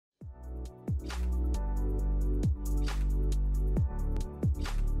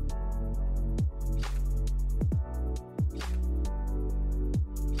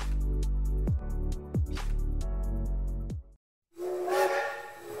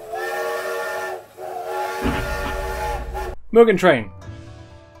Mugen Train.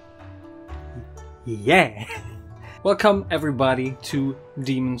 Yeah. Welcome everybody to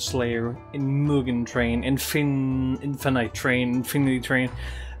Demon Slayer in Mugen Train, Infinite Train, Infinity Train,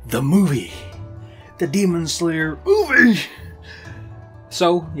 the movie, the Demon Slayer movie.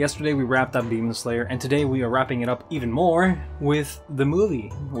 So yesterday we wrapped up Demon Slayer, and today we are wrapping it up even more with the movie,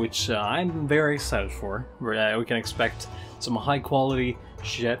 which I'm very excited for. We can expect some high quality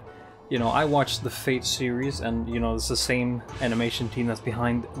shit. You know, I watched the Fate series, and you know, it's the same animation team that's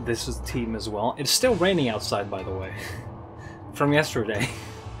behind this team as well. It's still raining outside, by the way, from yesterday.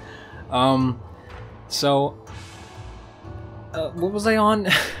 What was I on?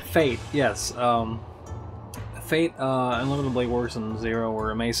 Fate, yes. Fate, Unlimited Blade Works and Zero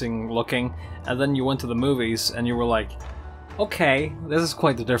were amazing looking, and then you went to the movies, and you were like, okay, this is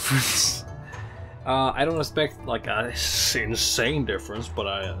quite the difference. I don't expect like a insane difference,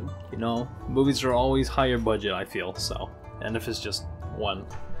 but you know, movies are always higher budget, I feel, so. And if it's just one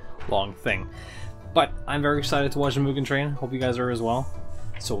long thing. But I'm very excited to watch the Mugen Train. Hope you guys are as well.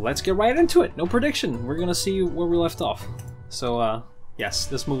 So let's get right into it. No prediction. We're gonna see where we left off. So, yes,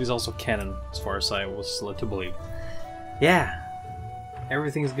 this movie's also canon, as far as I was led to believe. Yeah.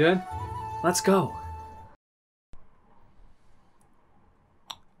 Everything's good. Let's go.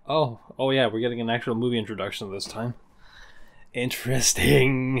 Oh yeah, we're getting an actual movie introduction this time.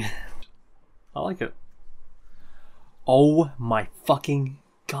 Interesting. I like it. Oh my fucking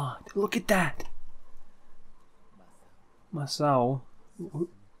god. Look at that. Masao.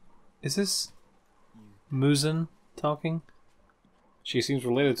 Is this Mugen talking? She seems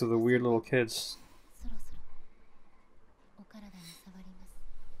related to the weird little kids.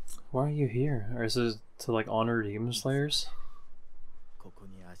 Why are you here? Or is it to like honor Demon Slayers?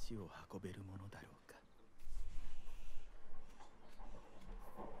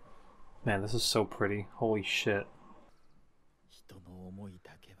 Man, this is so pretty. Holy shit.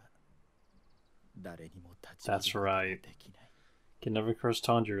 That's right. Can never cross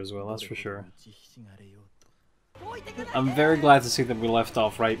Tanjiro as well, that's for sure. I'm very glad to see that we left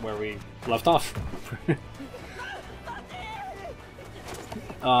off right where we left off.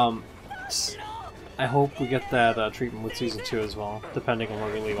 I hope we get that treatment with Season 2 as well, depending on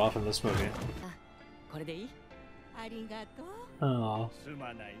where we leave off in this movie. Oh,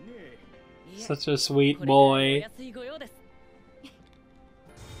 such a sweet boy.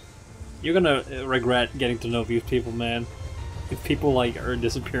 You're gonna regret getting to know these people, man. If people like are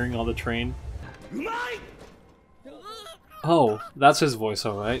disappearing on the train. Oh, that's his voice,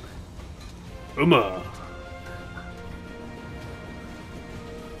 alright. Uma.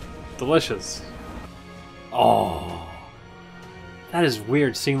 Delicious. Oh, that is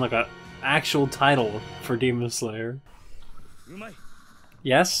weird seeing like an actual title for Demon Slayer.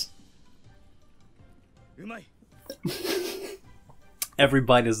 Yes? Every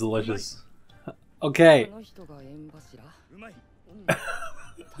bite is delicious. Okay.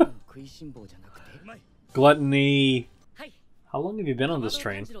 Gluttony. How long have you been on this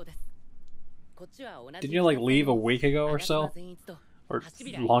train? Didn't you like leave a week ago or so? Or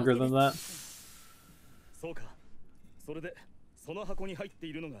longer than that?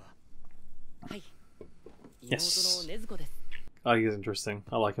 Yes. Oh, he's interesting.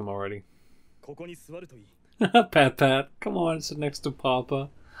 I like him already. Pat Pat, come on, sit next to Papa.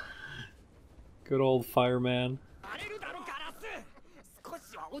 Good old fireman.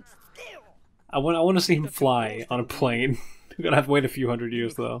 I want to see him fly on a plane. We're gonna have to wait a few hundred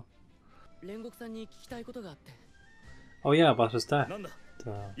years though. Oh yeah, about his death.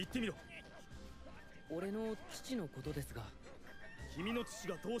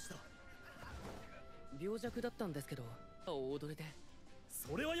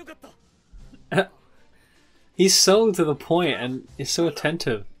 He's so to the point and is so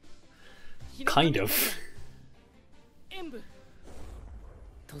attentive. Kind of.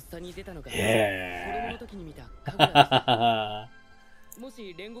 Yeah.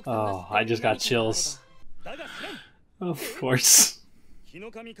 Oh, I just got chills. Of course.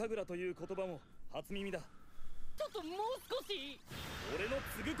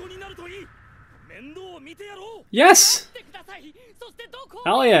 Yes!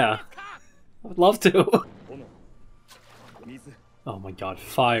 Hell yeah! I would love to. Oh my god,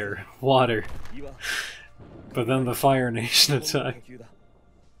 fire, water. But then the Fire Nation attack.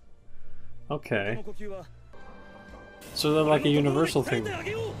 Okay. So they're like a universal thing.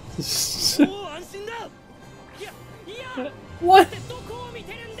 What?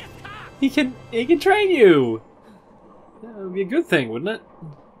 He can train you! That would be a good thing, wouldn't it?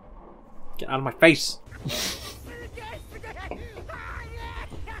 Get out of my face!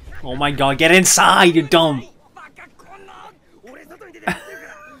 Oh my god, get inside, you dumb!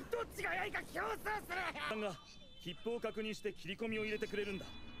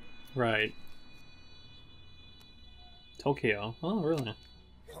 Right. Tokyo. Oh, really?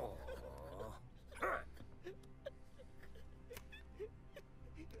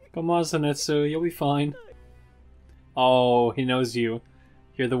 Come on, Zenitsu, you'll be fine. Oh, he knows you.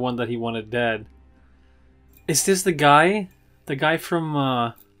 You're the one that he wanted dead. Is this the guy? The guy from,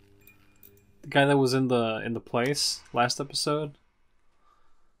 the guy that was in the place last episode?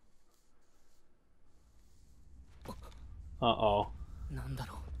 Uh-oh.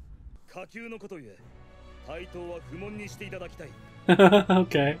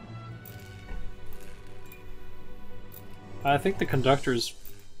 Okay. I think the conductor's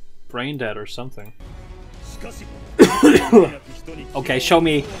brain dead or something. Okay, show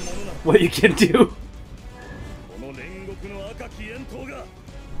me what you can do.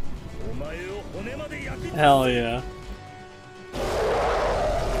 Hell yeah.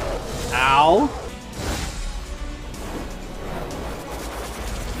 Ow.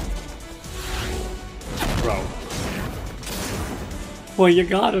 Bro. Well, you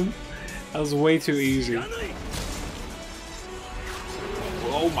got him. That was way too easy.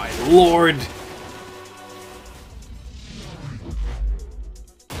 Oh my lord.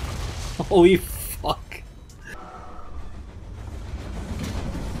 Holy fuck.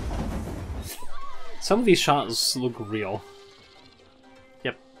 Some of these shots look real.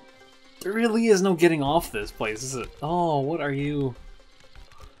 Yep. There really is no getting off this place, is it? Oh, what are you?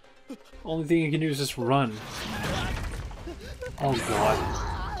 Only thing you can do is just run. Oh god.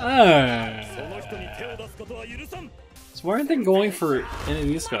 So why aren't they going for any of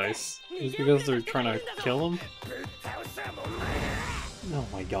these guys? Is it because they're trying to kill them? Oh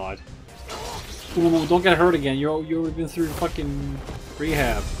my god. Ooh, don't get hurt again. You've already been through fucking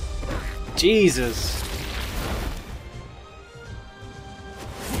rehab. Jesus.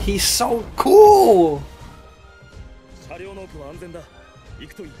 He's so cool!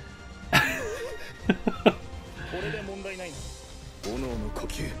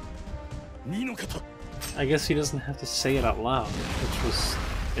 I guess he doesn't have to say it out loud, which was...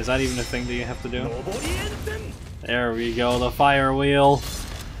 Is that even a thing that you have to do? There we go, the fire wheel!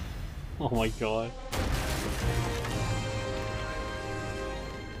 Oh my god.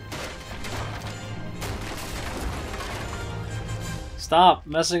 Stop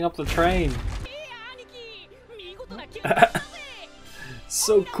messing up the train!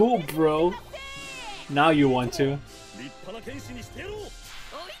 So cool, bro! Now you want to.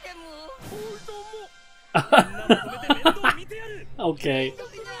 Okay.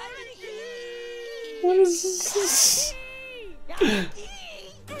 What is this?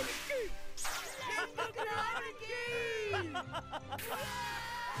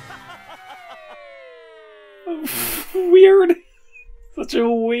 Weird. Such a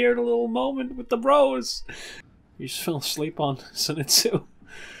weird little moment with the bros. You just fell asleep on Zenitsu.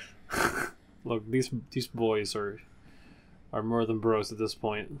 Look, these boys are more than bros at this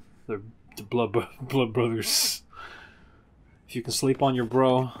point. They're blood brothers. If you can sleep on your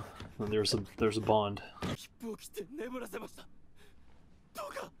bro, then there's a bond.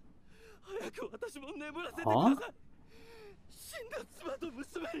 Huh?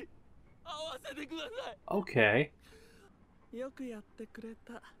 Okay.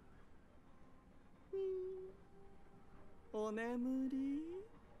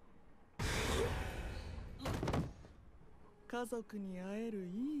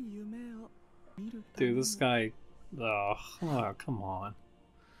 Dude, this guy... Ugh, oh, come on.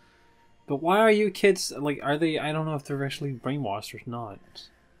 But why are you kids... Like, are they... I don't know if they're actually brainwashed or not.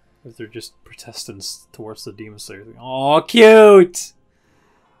 If they're just protestants towards the demon slayer thing. Oh, cute!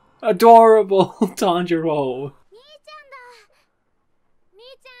 Adorable Tanjiro!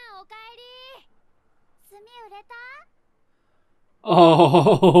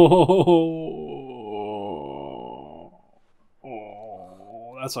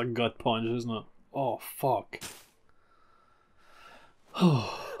 Oh, that's a gut punch, isn't it? Oh, fuck.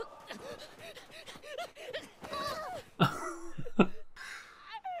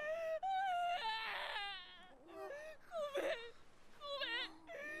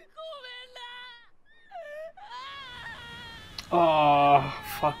 Oh,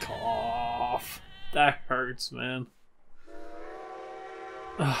 fuck off. That hurts, man.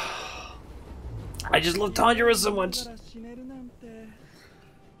 I just love Tanjiro so much.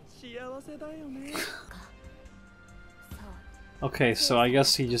 Okay, so I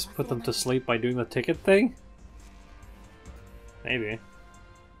guess he just put them to sleep by doing the ticket thing? Maybe.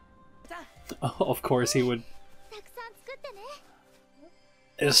 Oh, of course he would.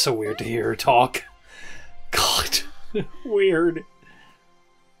 It's so weird to hear her talk. God, weird.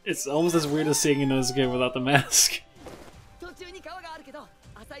 It's almost as weird as seeing Inosuke without the mask. Oh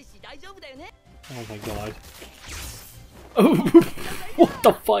my god. Oh, what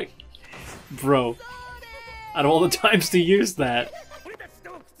the fuck? Bro. Out of all the times to use that.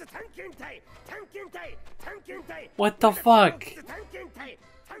 What the fuck?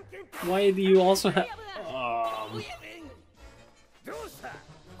 Why do you also have...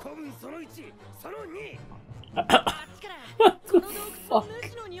 What the fuck?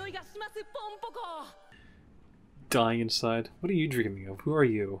 Dying inside. What are you dreaming of? Who are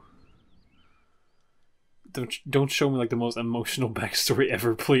you? Don't show me like the most emotional backstory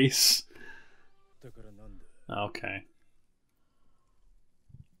ever, please. Okay.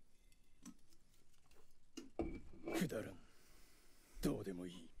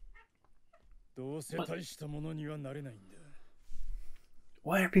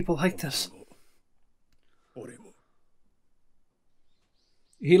 Why are people like this?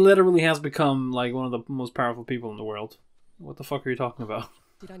 He literally has become like one of the most powerful people in the world. What the fuck are you talking about?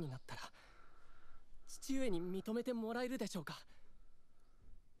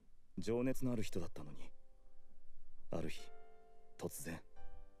 情熱のある人だったのに、ある日突然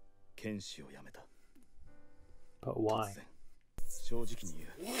剣士を辞めた。 But why? 正直に言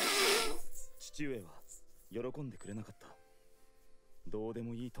う。父上は喜んでくれなかった。どうで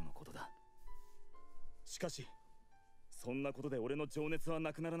もいいとのことだ。しかし、そんなことで俺の情熱は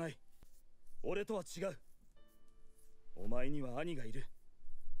なくならない。俺とは違う。お前には兄がいる。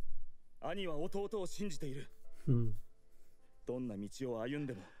兄は弟を信じている。どんな道を歩ん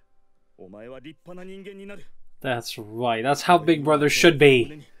でも、お前は立派な人間になる。 That's right. That's how Big Brother should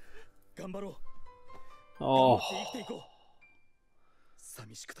be. 頑張ろう。 Oh.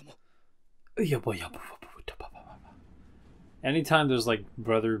 Anytime there's like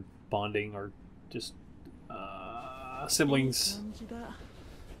brother bonding or just siblings,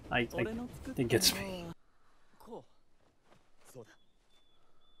 it gets me.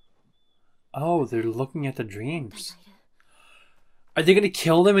 Oh, they're looking at the dreams. Are they gonna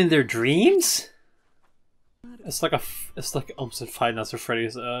kill them in their dreams? It's like almost Five Nights at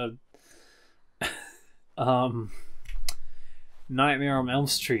Freddy's. Nightmare on Elm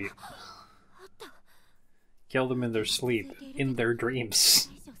Street. Kill them in their sleep, in their dreams.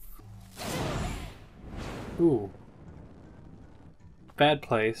 Ooh. Bad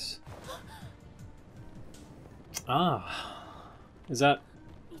place. Ah. Is that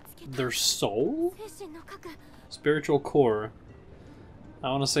their soul? Spiritual core. I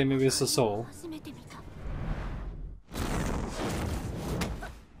want to say maybe it's the soul.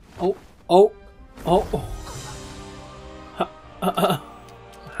 Oh, oh, oh.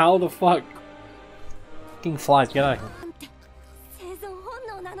 How the fuck? Fucking flies, get out of here.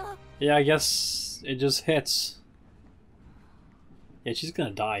 Yeah, I guess it just hits. Yeah, she's gonna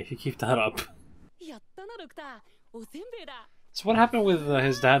die if you keep that up. So what happened with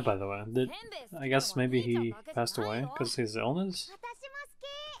his dad, by the way? I guess maybe he passed away because of his illness?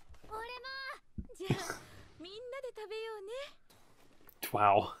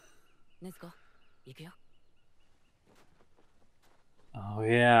 Wow. Oh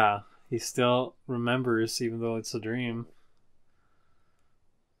yeah, he still remembers even though it's a dream.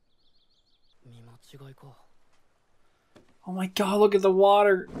 Oh my god, look at the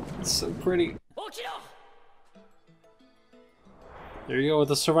water! It's so pretty. There you go with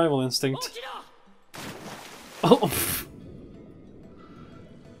the survival instinct. Oh!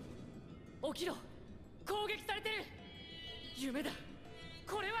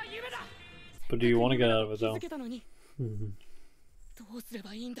 But do you want to get out of it though?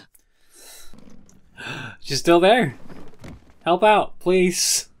 She's still there. Help out,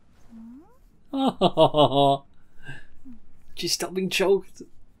 please. Oh, she's still being choked.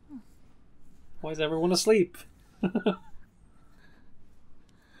 Why is everyone asleep?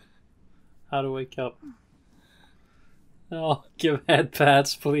 How to wake up? Oh, give head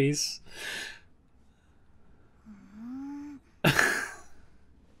pats, please.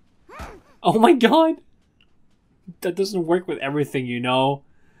 Oh my god! That doesn't work with everything, you know.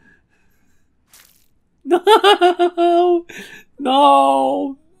 No!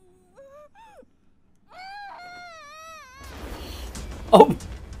 No! Oh!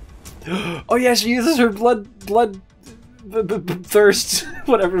 Oh yeah, she uses her blood thirst,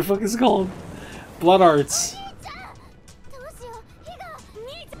 whatever the fuck it's called. Blood arts.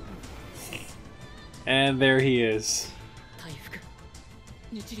 And there he is.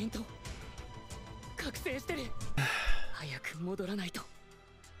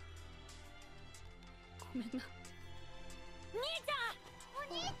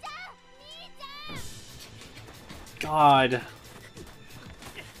 God.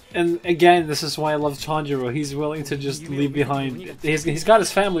 And again, this is why I love Tanjiro. He's willing to just leave behind. He's got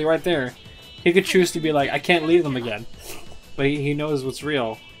his family right there. He could choose to be like, I can't leave them again. But he knows what's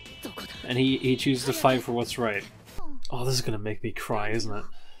real. And he chooses to fight for what's right. Oh, this is gonna make me cry, isn't it?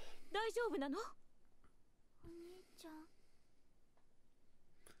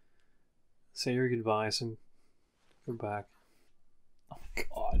 Say your goodbyes and we're back. Oh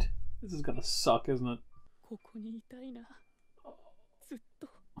god. This is gonna suck, isn't it?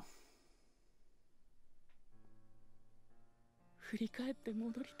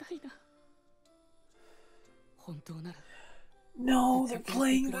 No, they're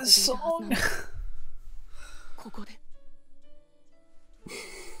playing this song.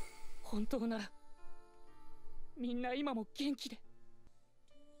 本当ならみんな今も元気で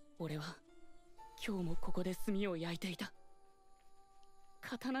俺は今日もここで炭を焼いていた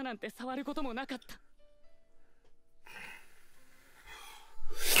刀なんて触ることもなかった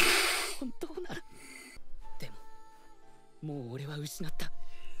本当ならでももう俺は失った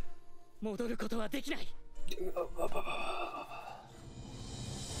戻ることはできない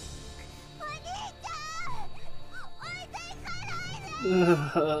ごめん。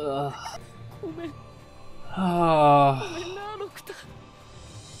ごめんな、ロクタ。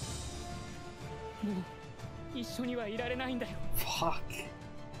もう一緒にはいられないんだよ。Fuck。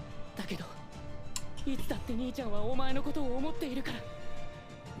だけど、いつだって兄ちゃんはお前のことを思っているから。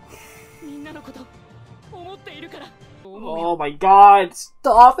みんなのこと思っているから。Oh my god!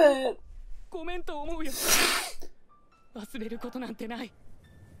 Stop it! ごめんと思うよ。忘れることなんてない。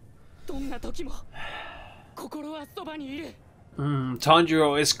どんな時も心はそばにいる。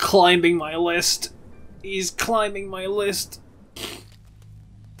Tanjiro is climbing my list. He's climbing my list.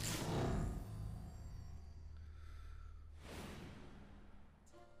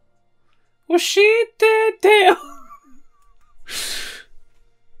 Oshite!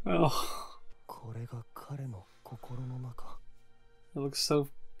 Oh. It looks so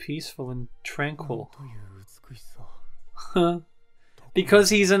peaceful and tranquil. Because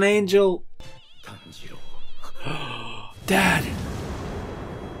he's an angel. Dad!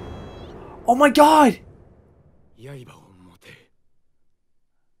 Oh my god!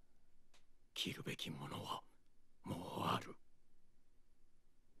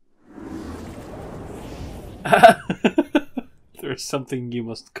 There's something you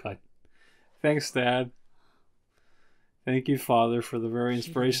must cut. Thanks, Dad. Thank you, Father, for the very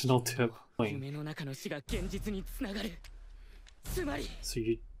inspirational tip. So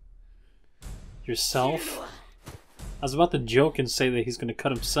yourself? I was about to joke and say that he's gonna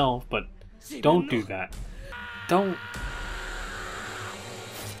cut himself, but don't do that. Don't.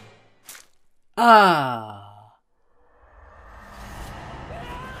 Ah.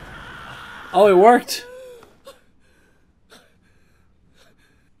 Oh, it worked.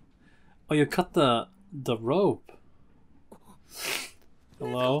 Oh, you cut the rope.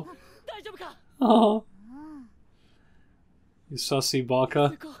 Hello? Oh. You sussy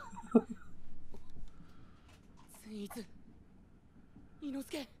baka.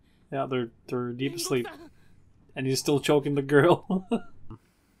 Yeah, they're deep asleep. And he's still choking the girl.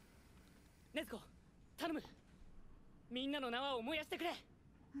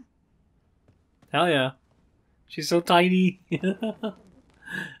 Hell yeah. She's so tiny.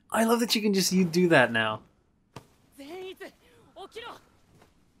 I love that you can just do that now.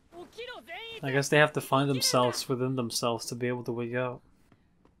 I guess they have to find themselves within themselves to be able to wake up.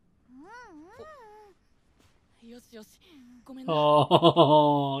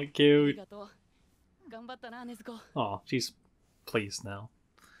 Oh, cute. Oh, she's pleased now.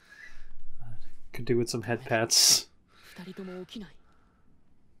 Could do with some head pats.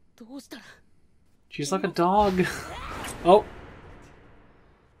 She's like a dog. Oh.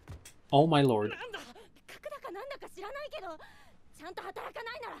 Oh my lord.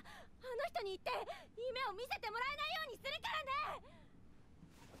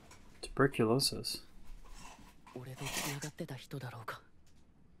 Tuberculosis.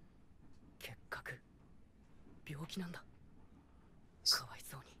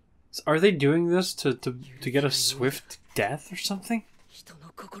 Are they doing this to get a swift death or something?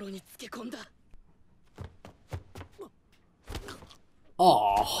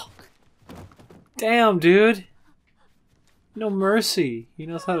 Oh. Damn, dude. No mercy. He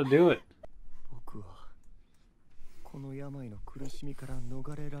knows how to do it.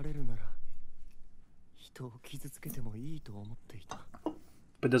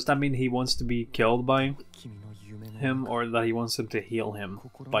 But does that mean he wants to be killed by him, or that he wants him to heal him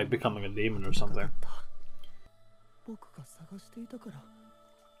by becoming a demon or something?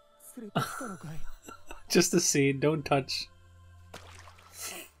 Just a scene, don't touch.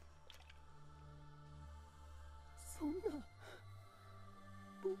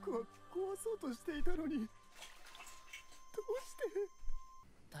 そうとしていたのに、どうして。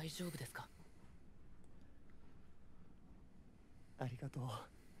大丈夫ですか？ありがとう。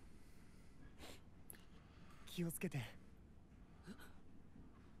気をつけて。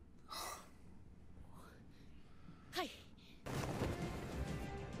はい。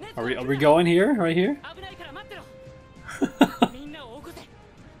 Are we going here? Right here? 危ないから待ってろ。みんなを起こせ。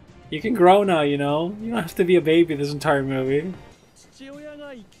 You can grow now, you know? You don't have to be a baby this entire movie. 父親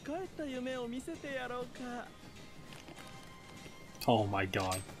が生き返った夢を見せてやろうか。 Oh my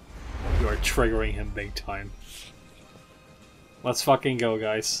god. You are triggering him big time. Let's fucking go,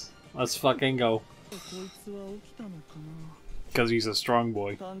 guys. Let's fucking go. こいつは起きたのかな。 Because he's a strong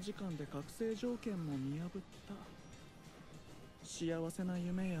boy. 短時間で覚醒条件も見破った。幸せな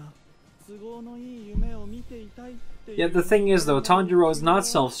夢や都合のいい夢を見ていたいっていう。 Yeah, the thing is though, Tanjiro is not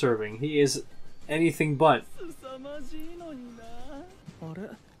self-serving. He is anything but. 凄まじいのにな。あれ、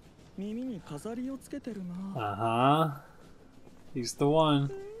耳に飾りをつけてるな。Uh-huh. He's the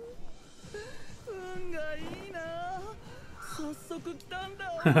one. 運がいいな。早速来たんだ。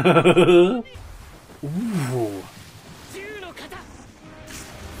 Ooh. 銃の型。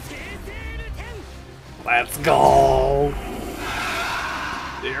 Let's go!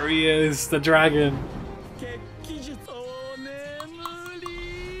 There he is, the dragon.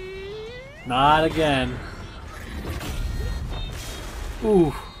 Not again.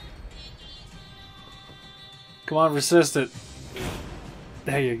 Ooh. Come on, resist it.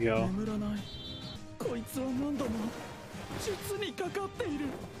 There you go.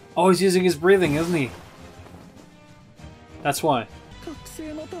 Oh, he's using his breathing, isn't he? That's why.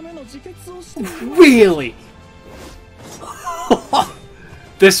 Really?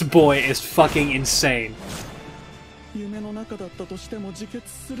 This boy is fucking insane.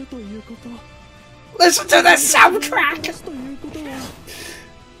 Listen to the soundtrack!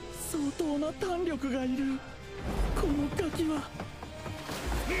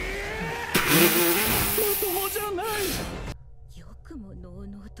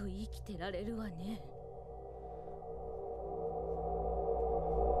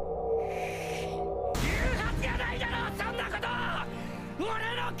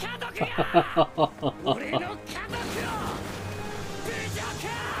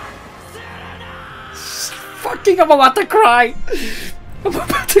 Fucking, I'm about to cry! I'm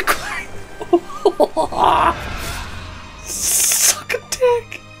about to cry! Suck a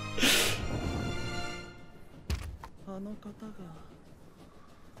dick! あの方が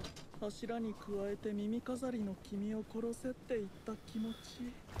柱に加えて耳飾りの君を殺せって言った気持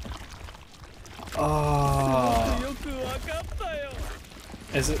ち。 Oh.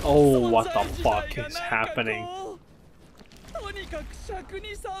 Is it? Oh, what the fuck is happening?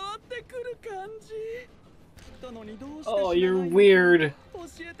 Oh, you're weird.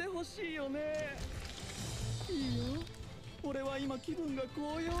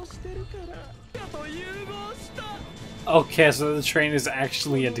 Okay, so the train is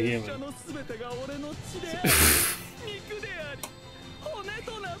actually a demon.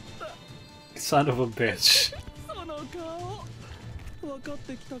 Son of a bitch.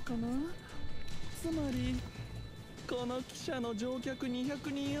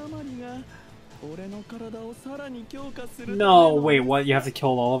 No, wait, what? You have to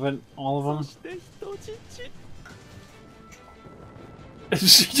kill all of it? All of them?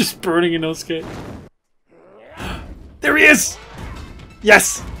 Is she just burning Inosuke? There he is!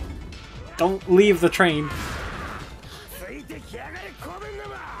 Yes! Don't leave the train.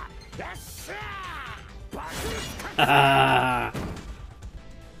 Ah.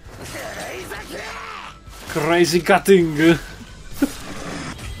 Crazy cutting.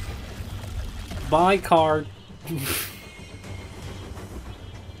 Buy card.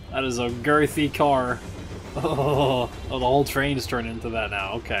 That is a girthy car. Oh, the whole train is turned into that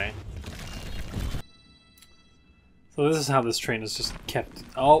now. Okay. So this is how this train is just kept.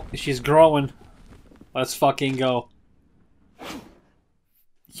 Oh, she's growing. Let's fucking go.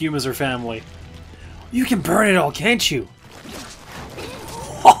 Humans are family. You can burn it all, can't you?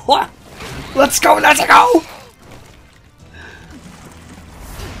 Let's go, let's go!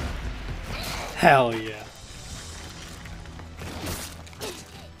 Hell yeah.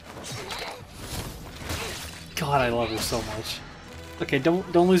 God, I love her so much. Okay, don't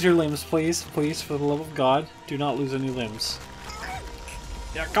lose your limbs, please. Please, for the love of God, do not lose any limbs.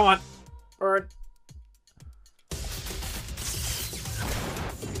 Yeah, come on. Burn.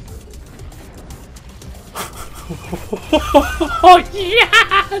 Oh,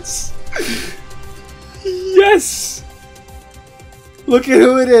 yes! Yes! Look at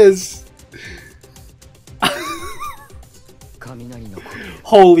who it is!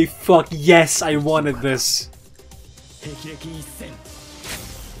 Holy fuck, yes, I wanted this.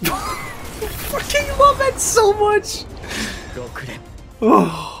 Fucking love it so much.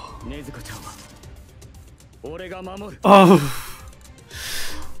 Oh.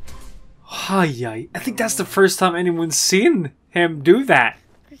 Oh. I think that's the first time anyone's seen him do that.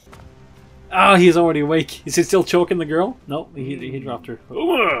 Oh, he's already awake. Is he still choking the girl? No, he dropped her.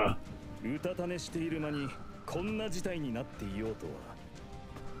 Ugh.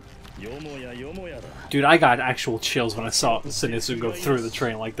 Dude, I got actual chills when I saw Zenitsu go through the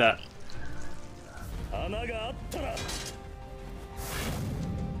train like that.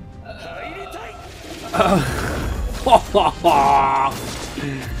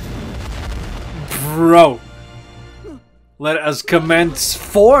 Bro, let us commence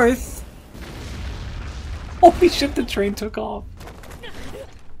forth. Holy shit, the train took off.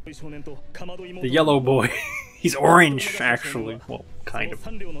 The yellow boy. He's orange, actually. Well, kind of.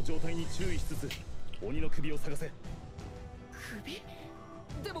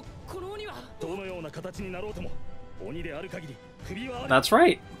 That's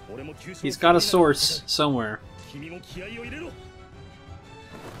right. He's got a source somewhere.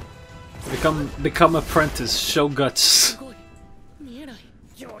 Become apprentice. Show guts.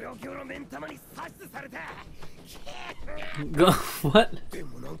 What?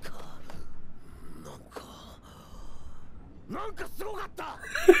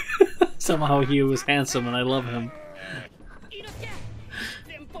 Somehow he was handsome and I love him.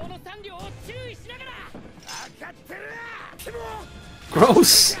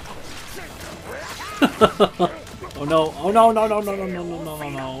 Gross! Oh no, oh no, no, no, no, no, no, no, no,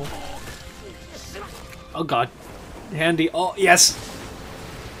 no. Oh god. Handy. Oh, yes!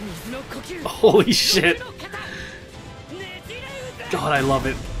 Holy shit! God, I love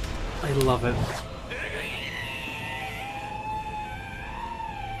it. I love it.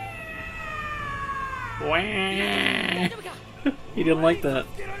 He didn't like that.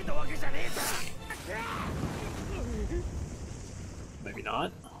 Maybe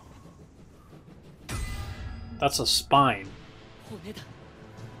not. That's a spine.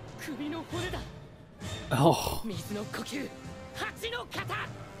 Oh.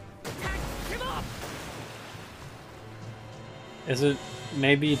 Is it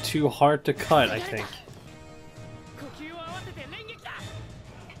maybe too hard to cut, I think.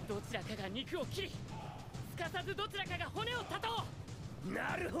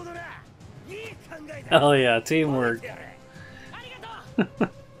 Hell yeah, teamwork.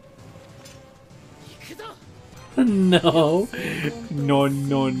 No. No,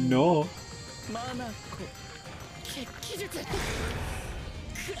 no, no.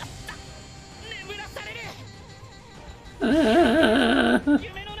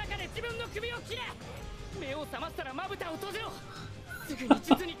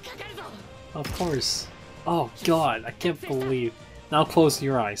 Of course. Oh god, I can't believe. Now close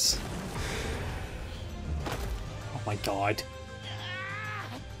your eyes. Oh my god.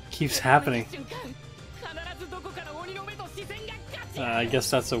 Keeps happening. I guess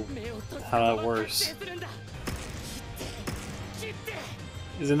that's how that works.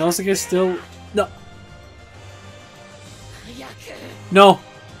 Is Inosuke still? No. No.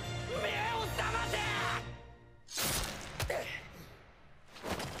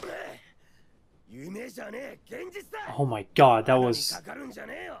 Oh my god, that was...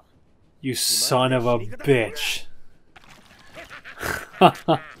 You son of a bitch.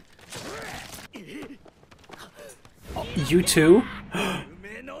 Oh, you too?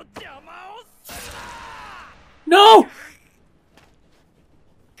 No!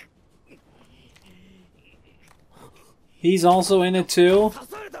 He's also in it too?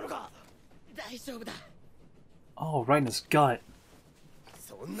 Oh, right in his gut.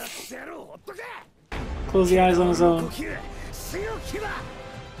 Close the eyes on his own.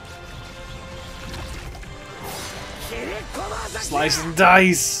 Slice and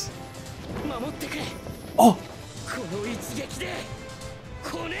dice! Oh!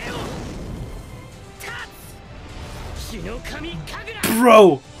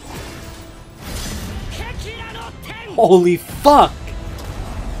 Bro! Holy fuck!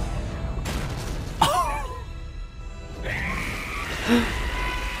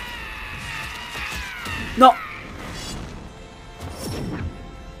 No!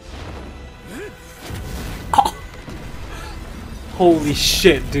 Oh. Holy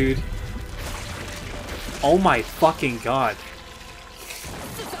shit, dude. Oh my fucking god.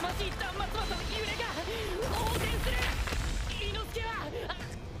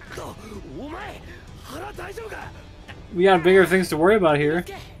 We got bigger things to worry about here,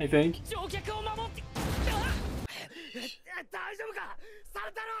 I think. 大丈夫か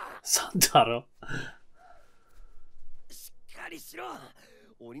サンタロ Santaro. しっかりしろ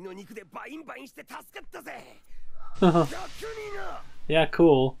鬼の肉でバインバインして助かったぜ Yeah, 逆にな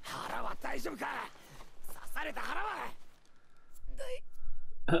cool. 腹は大丈夫か刺された腹は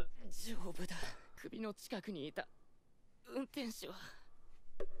丈夫だ。首の近くにいた運転手は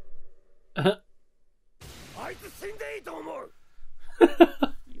あいつ死んでいいと思う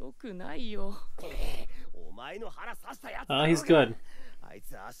よくないよ。お前の腹刺したやつ Oh, he's good. あい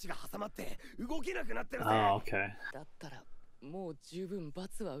つ足が挟まって動けなくなってるぜ Oh, okay. だったらもう十分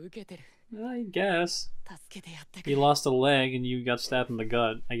罰は受けてる。 I guess. 助けてやってく He れ。 lost a leg and you got stabbed in the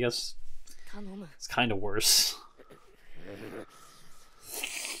gut. I guess 頼む。 it's kind of worse.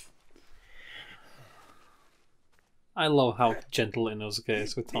 I love how gentle Inosuke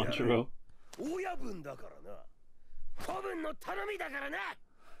is with Tanjiro. 親分だからな子分の頼みだからな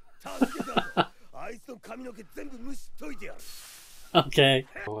助けたぞあいつの髪の毛全部むしっといてやる Okay.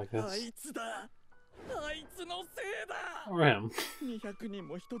 Oh, I あ guess. いつだあいつのせいだ Or him. 200人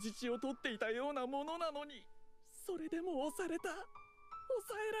も人質を取っていたようなものなのにそれでも押された抑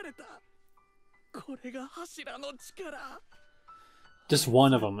えられたこれが柱の力 Just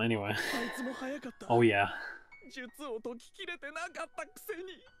one of them, anyway. あいつも早かった Oh, yeah. 術を解ききれてなかったくせ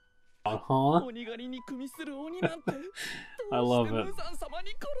に Uh-huh. 鬼狩りに組みする鬼なんて I どう love して it. 無惨様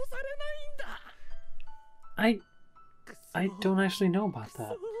に殺されないんだ I don't actually know about そ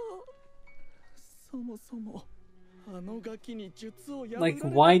that. うそもそもあのガキに術を破られた Like, か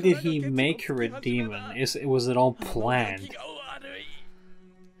ら why did が he ケチを make つ her け a 始めた demon? Was it all あのガ planned? キが悪い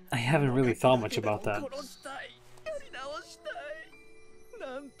I haven't really thought much about that. 殺したいやり直したい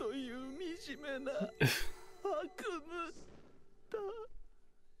なんという惨めな悪夢だ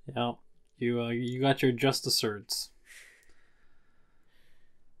Yeah. You got your just asserts.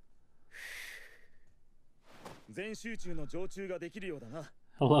 全集中の常駐ができるようだな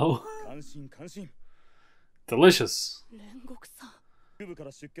Hello? 感心感心 Delicious. 煉獄さん。腹部か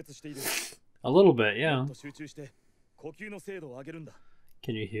ら出血している A little bit, も yeah. っと集中して呼吸の精度を上げるんだ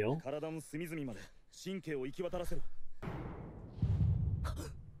Can you heal? 体の隅々まで神経を行き渡らせる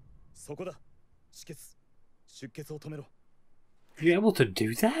そこだ止血出血を止めろ You able to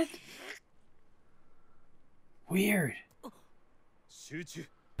do that? Weird. 集中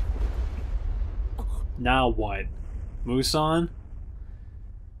Now what? Musan?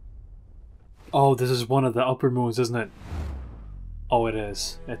 Oh, this is one of the upper moons, isn't it? Oh, it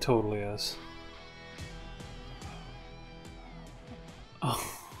is. It totally is. Oh.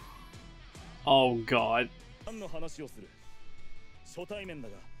 Oh, God. 何の話をする初対面だ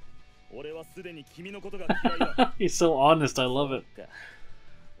が俺はすでに君のことが嫌いだ He's so honest, I love it.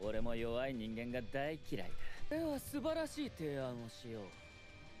 俺も弱い人間が大嫌いだ。では素晴らしい提案をしよ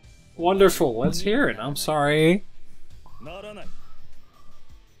う。 Wonderful, let's hear it. I'm sorry. ならない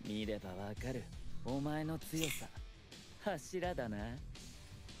見ればわかる。お前の強さ。柱だな。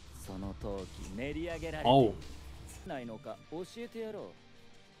その時練り上げられて Oh. ないのか教えてやろ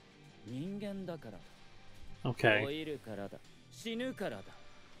う。人間だから。 Okay. 老いるからだ。死ぬからだ。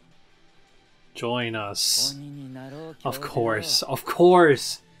 Join us. 鬼になろう。 Of course. Of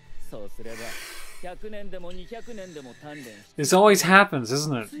course. そうすれば100年でも200年でも鍛錬して This always happens,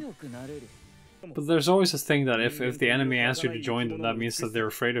 isn't it? 強くなれる。 But there's always this thing that if the enemy asks you to join them, that means that they're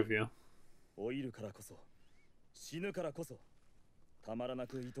afraid of you. 老いるからこそ死ぬからこそたまらな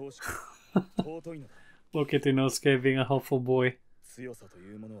く愛おしく尊いのだ Look at Inosuke being a helpful boy. 強さと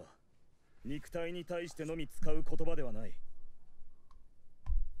いうものは肉体に対してのみ使う言葉ではない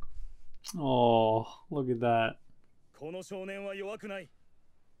Oh, look at that. この少年は弱くない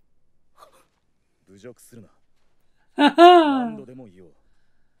侮辱するな 何度でも言おう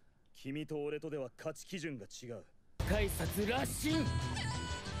君と俺とでは価値基準が違う 改札羅針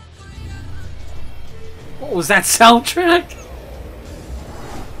What was that soundtrack?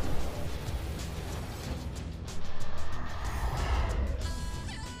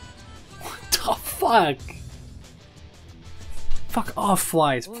 What the fuck? Fuck off,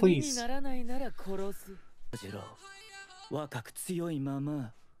 flies, 鬼に please. ならないなら殺す。ジロー、若く強いま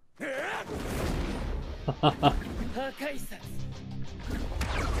ま。破壊さ。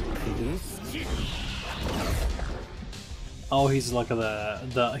苦しい。 Oh, he's like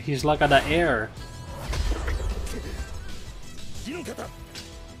he's like the air. 火の方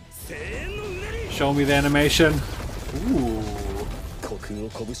声援のうねり Show me the animation. Ooh. 虚空を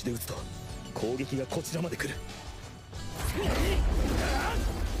拳で打つと攻撃がこちらまで来る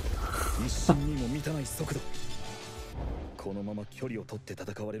一瞬にも満たない速度このまま距離を取って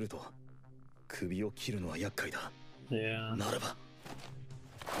戦われると首を切るのは厄介だ Yeah. ならば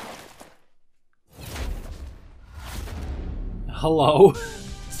Hello?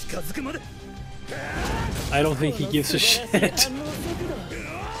 近づくまで I don't think he gives a shit.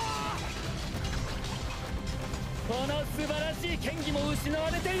 この素晴らしい剣技も失わ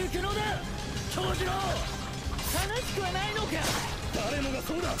れてゆくのだ教授の悲しくはないのか 誰もが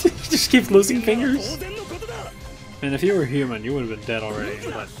そうだ He just keeps losing 当 fingers? 然のことだ Man, if you were human, you would have been dead already.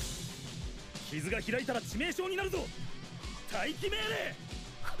 But 傷が開いたら致命傷になるぞ待機命令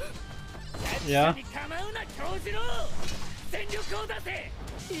yeah. 構うな教授の全力を出せ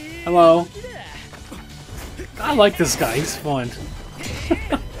Hello. I like this guy. He's fun.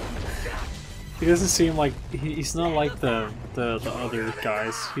 He doesn't seem like he's not like the other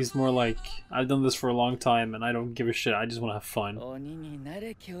guys. He's more like I've done this for a long time and I don't give a shit. I just want to have fun. 鬼にな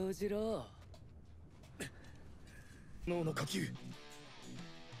れ教授郎脳の呼吸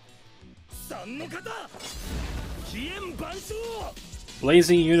三の型飛燕万象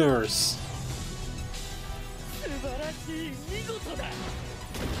Blazing Universe. 素晴らしい見事だ赤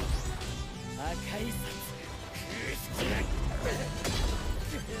い札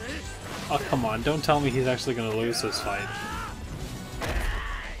Oh, come on. Don't tell me he's actually going to lose this fight.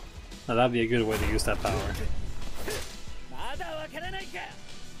 Now, that'd be a good way to use that power. まだわからないか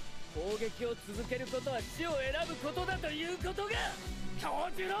攻撃を続けることは死を選ぶことだということが教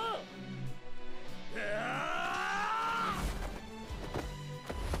授郎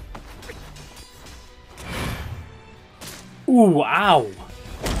Ooh, ow!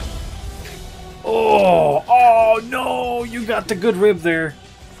 Oh, oh no! You got the good rib there.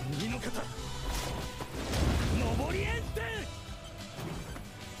 右の型上りエンテ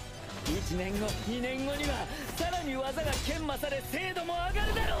1年後2年後にはさらに技が研磨され精度も上が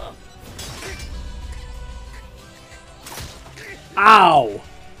るだろう Ow!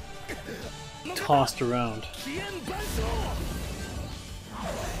 Tossed around. 飛燕万象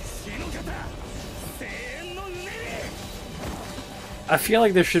死の型声援のうねり I feel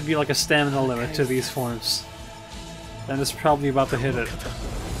like there should be like a stamina limit to these forms. And it's probably about to hit it.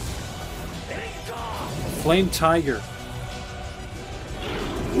 Flame Tiger.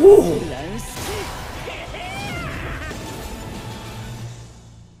 Ooh!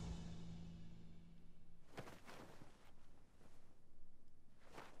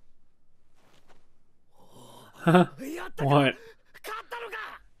 What?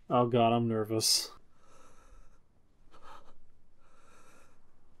 Oh god, I'm nervous.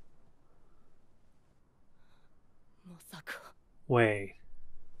 Wait.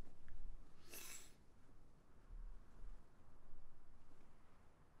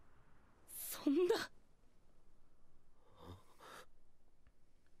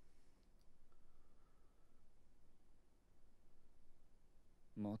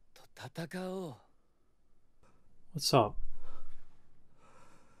 What's up?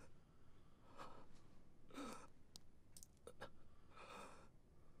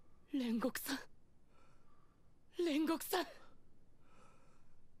 Rengok-san.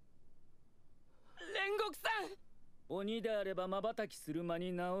 鬼であれば瞬きする間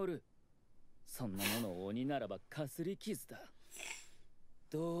に治る。そんなもの鬼ならばかすり傷だ。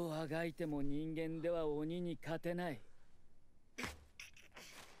どうあがいても人間では鬼に勝てない。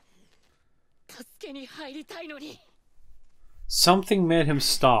助けに入りたいのに。Something made him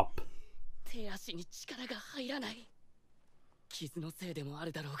stop. 手足に力が入らない。傷のせいでもあ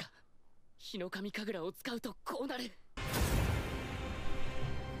るだろうが、日の神神楽を使うとこうなる。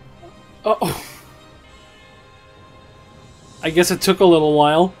Uh-oh. I guess it took a little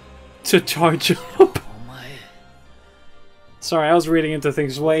while to charge up. Sorry, I was reading into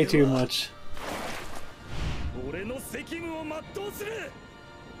things way too much. 俺の責務を全うする。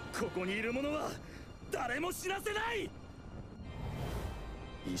ここにいる者は誰も死なせない。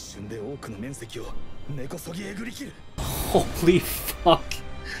一瞬で多くの面積を根こそぎえぐり切る。Holy fuck.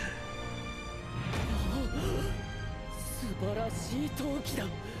 素晴らしい闘気だ。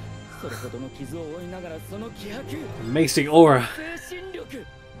それほどの傷を負いながらその気迫。Amazing aura. 精神力。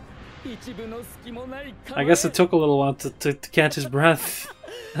一部の隙もない。I guess it took a little while to catch his breath.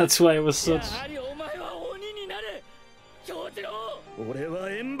 That's why it was such. やはりお前は鬼になれ。教授郎。俺は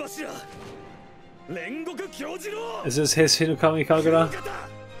縁柱。煉獄教授郎。 Is this his Hinokami Kagura?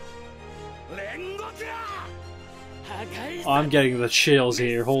 Oh, I'm getting the chills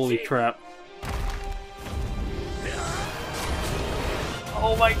here. Holy crap.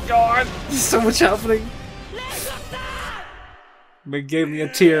 Oh my god! There's so much happening! It gave me a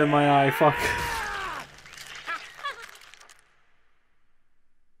tear in my eye, fuck.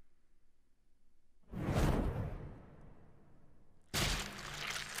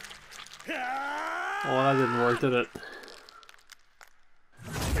 Oh, that didn't work, did it?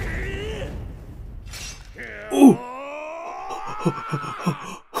 Ooh!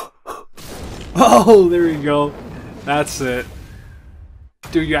 Oh, there you go. That's it.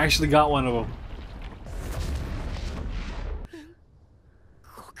 Dude, you actually got one of them.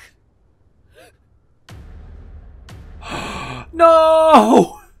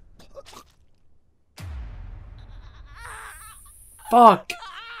 No! Fuck!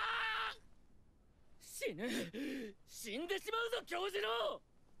 死ぬ死んでしまうぞ教授郎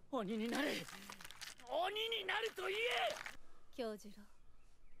鬼になる鬼になると言え教授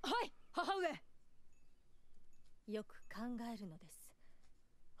郎はい母上よく考えるのです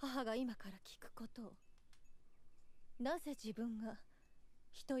母が今から聞くことをなぜ自分が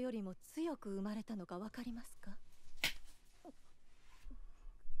人よりも強く生まれたのかわかりますかわ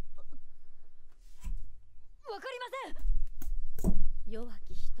かりません弱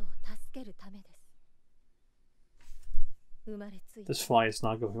き人を助けるためです生まれついて This fly is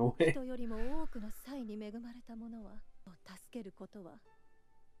not going away. 人よりも多くの才に恵まれた者は助けることは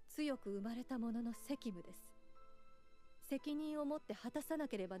強く生まれた者の責務です責任を持って果たさな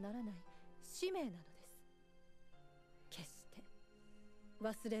ければならない使命なのです決して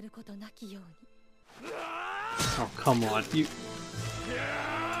忘れることなきように Oh, come on. You...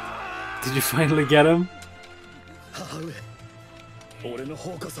 Did you finally get him? 母上俺の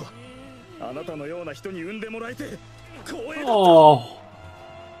方こそあなたのような人に産んでもらえて光栄だった Oh.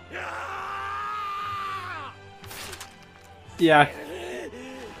 Yeah.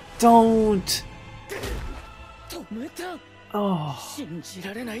 Don't. 止めた Oh. 信じ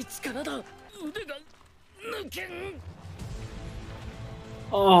られない力だ腕が抜けん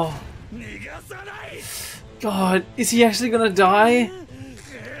Oh. 逃がさない God, is he actually gonna die?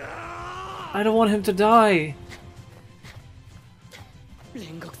 I don't want him to die.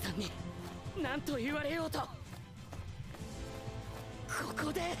 煉獄さんに何と言われようとこ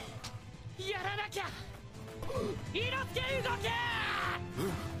こでやらなきゃ伊之助動け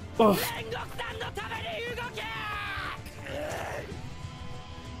Oh. 煉獄さんのために動け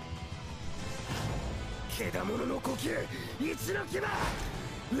獣の呼吸一の牙う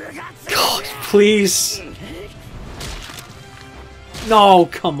がつ God, please. No,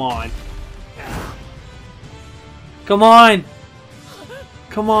 come on. Come on.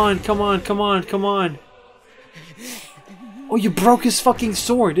 Come on, come on, come on, come on. Oh, you broke his fucking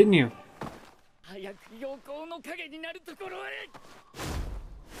sword, didn't you? 早く陽光の影になるところへ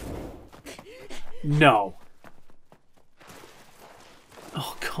No.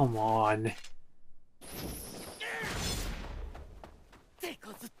 Oh, come on. 手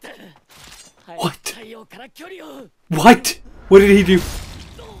こずった What? 太陽から距離を What? What did he do?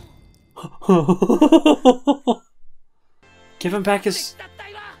 Give him back his... 脱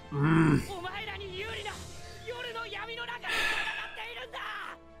退は Mm. お前らに有利な夜の闇の中に戦っているんだ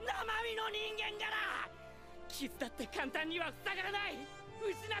生身の人間がな傷だって簡単には塞がらない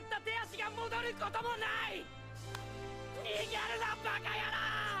失った手足が戻ることもない逃げるなバカ野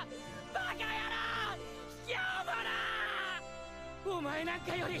郎バカ野郎卑怯者お前なん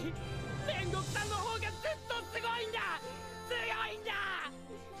かより煉獄さんの方がずっとすごいんだ強いんだ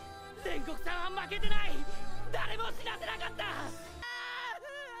煉獄さんは負けてない誰も死なせなかった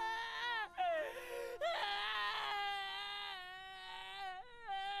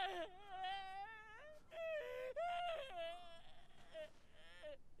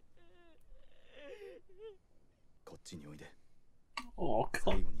こっちにおいで Oh, 最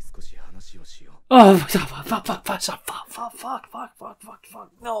come 後に少し話をしよ Oh, fuck, fuck, fuck, fuck, fuck, fuck, fuck, fuck, fuck, fuck, fuck.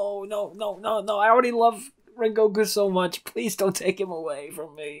 No, no, no, no, no. I already love Rengoku so much. Please don't take him away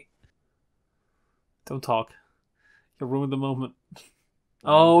from me. Don't talk. You'll ruin the moment.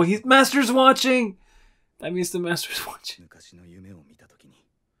 Oh, he's Master's watching! That means the Master's う watching. 昔の夢を見たときに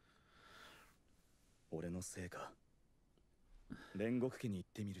俺のせいか煉獄家に行っ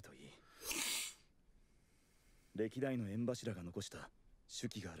てみるといい歴代の縁柱が残した手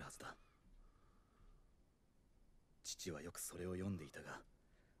記があるはずだ父はよくそれを読んでいたが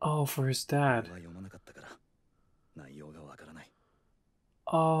Oh, for his 俺 dad. は読まなかったから内容がわからない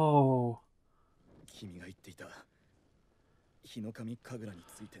Oh. 君が言っていた日の神神楽に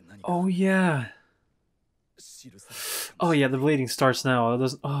ついて何か Oh, yeah. 記されていたか Oh, もしれ yeah, the bleeding starts now. It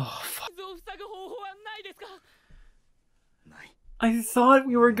doesn't... Oh, fuck. 傷を塞ぐ方法はないですかない I thought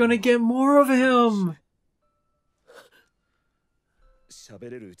we were gonna get more of him! 喋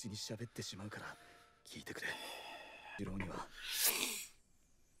れるうちに喋ってしまうから聞いてくれ次郎には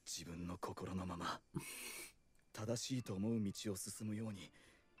自分の心のまま正しいと思う道を進むように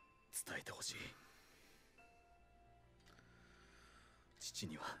伝えてほしい父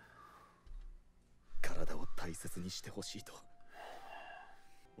には体を大切にしてほしいと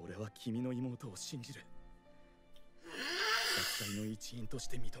俺は君の妹を信じる殺害の一員とし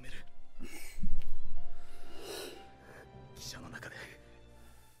て認める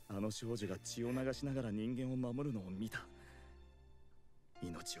の少女が血を流しながら人間を守るのを見た。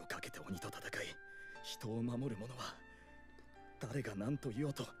命を懸けて鬼と戦い人を守る者は誰が何と言お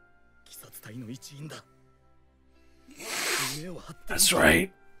うと鬼殺隊の一員だ。夢を張って。 That's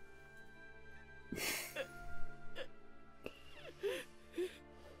right.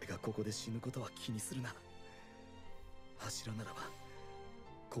 がここで死ぬことは気にするな。柱ならば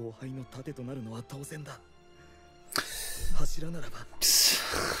後輩の盾となるのは当然だ。柱ならば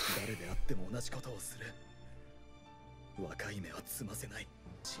誰であっても同じことをする。若い目はつませない。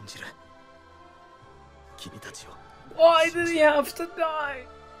信じる。君たちを。 Why did he have to die?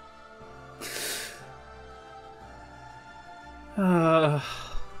 Oh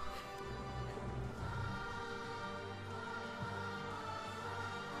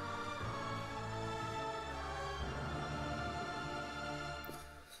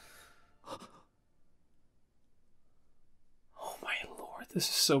my lord, this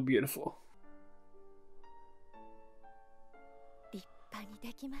is so beautiful. 立派に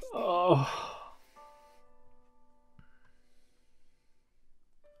できました。 Oh.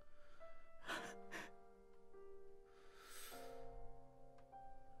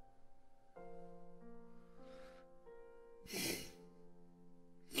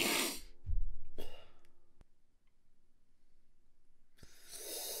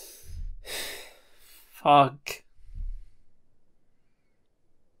 Fuck.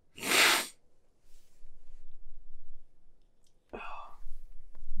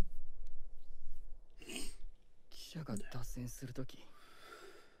 記者が脱線するとき、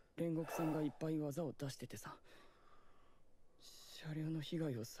煉獄さんがいっぱい技を出しててさ、車両の被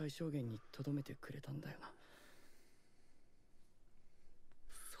害を最小限にとどめてくれたんだよな。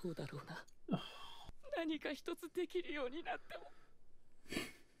そうだろうな。何か一つできるようになっても、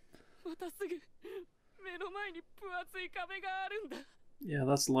またすぐ目の前に分厚い壁があるんだ。 Yeah,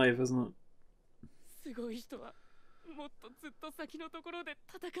 that's life, isn't it? すごい人はもっとずっと先のところで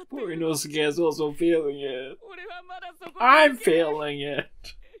戦ってい Poor る。 Inosuke is also feeling it. 俺はまだそこに I'm 行けない。 feeling it.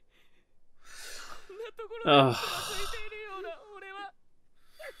 こんなところでつまずいているような俺は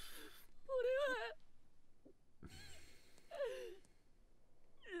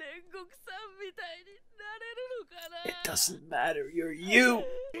煉獄さんみたいになれるのかな。 It doesn't matter, you're you.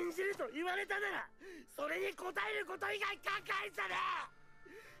 信じると言われたならそれに応えること以外考えんじゃねえ。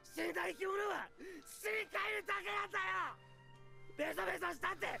死んだ生き物は死に返るだけなんだよ。ベソベソし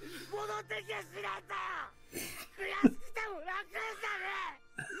たって戻ってきやしないんだよ。悔しくても楽じゃねえ。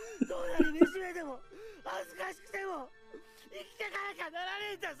どんなに惨めでも恥ずかしくても生きてかなきゃなら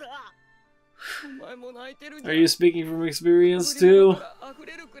ねえんだぞ。お前も泣いてるんじゃ Are ん。 you speaking from experience too? 溢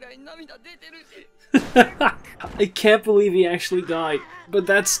れるくらい涙出てるし。 I can't believe he actually died. But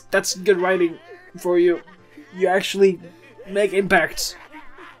that's good writing for you. You actually make impacts.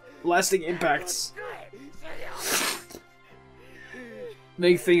 Lasting impacts.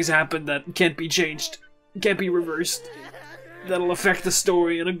 Make things happen that can't be changed. Can't be reversed. That'll affect the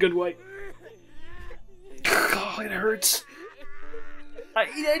story in a good way. Oh, it hurts. I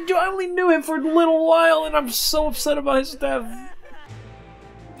only knew him for a little while and I'm so upset about his death.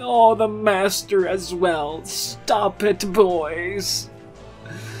 Oh, the master as well. Stop it, boys.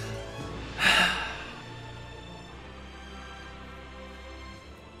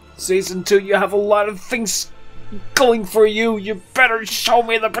 Season 2, you have a lot of things going for you. You better show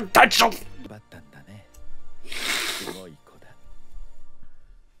me the potential.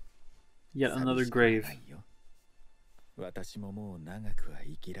 Yet another grave.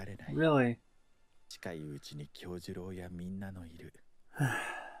 Really?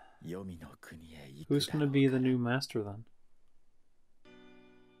 Who's gonna be the new master then?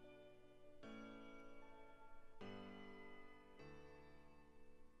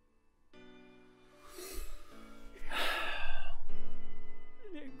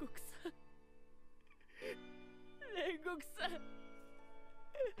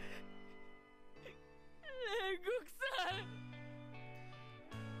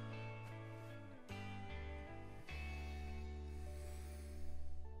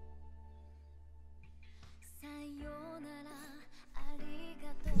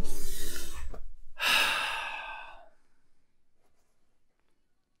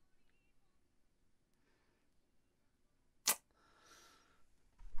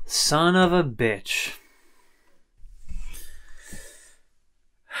 Son of a bitch.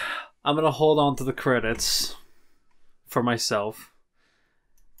 I'm gonna hold on to the credits for myself.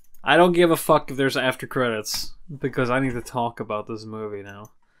 I don't give a fuck if there's after credits because I need to talk about this movie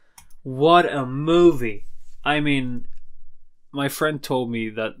now. What a movie! I mean, my friend told me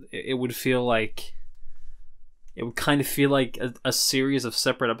that it would feel like it would kind of feel like a series of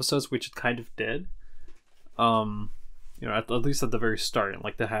separate episodes, which it kind of did. You know, at least at the very start,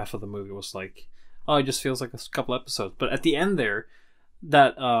 like the half of the movie was like, oh, it just feels like a couple episodes. But at the end there,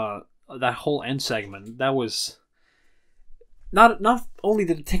 that whole end segment, that was not only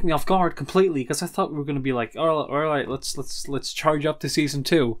did it take me off guard completely, because I thought we were going to be like, all right, let's charge up to season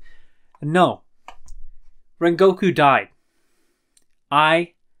 2. No, Rengoku died.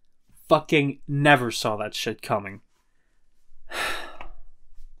 I fucking never saw that shit coming.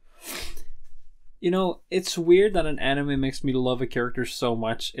 You know, it's weird that an anime makes me love a character so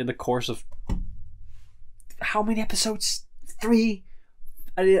much in the course of how many episodes? 3?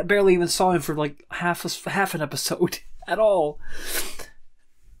 I barely even saw him for like half an episode at all.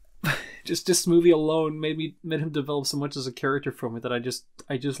 Just this movie alone made him develop so much as a character for me that I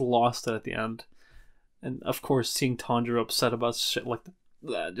just lost it at the end. And of course, seeing Tanjiro upset about shit like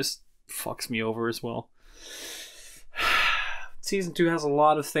that just fucks me over as well. Season 2 has a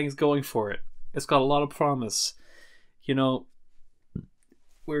lot of things going for it. It's got a lot of promise. You know,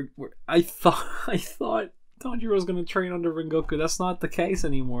 I thought Tanjiro was gonna train under Rengoku. That's not the case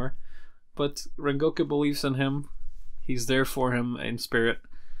anymore. But Rengoku believes in him. He's there for him in spirit.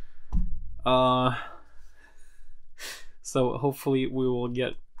 So hopefully we will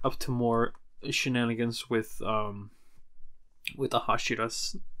get up to more shenanigans with the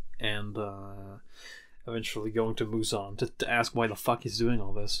Hashiras, and eventually going to Muzan to ask why the fuck he's doing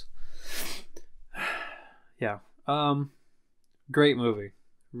all this. Yeah. Great movie.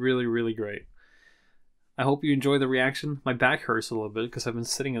 Really, really great. I hope you enjoy the reaction. My back hurts a little bit because I've been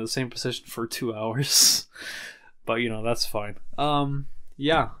sitting in the same position for 2 hours. But, you know, that's fine.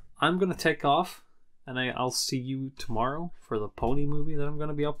 Yeah. I'm going to take off. And I'll see you tomorrow for the Pony movie that I'm going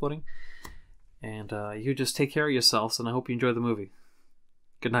to be uploading. And you just take care of yourselves. And I hope you enjoy the movie.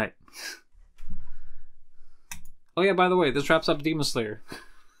 Good night. Oh yeah, by the way, this wraps up Demon Slayer.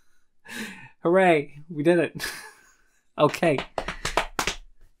 Hooray! We did it. Okay.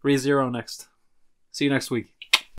 ReZero next. See you next week.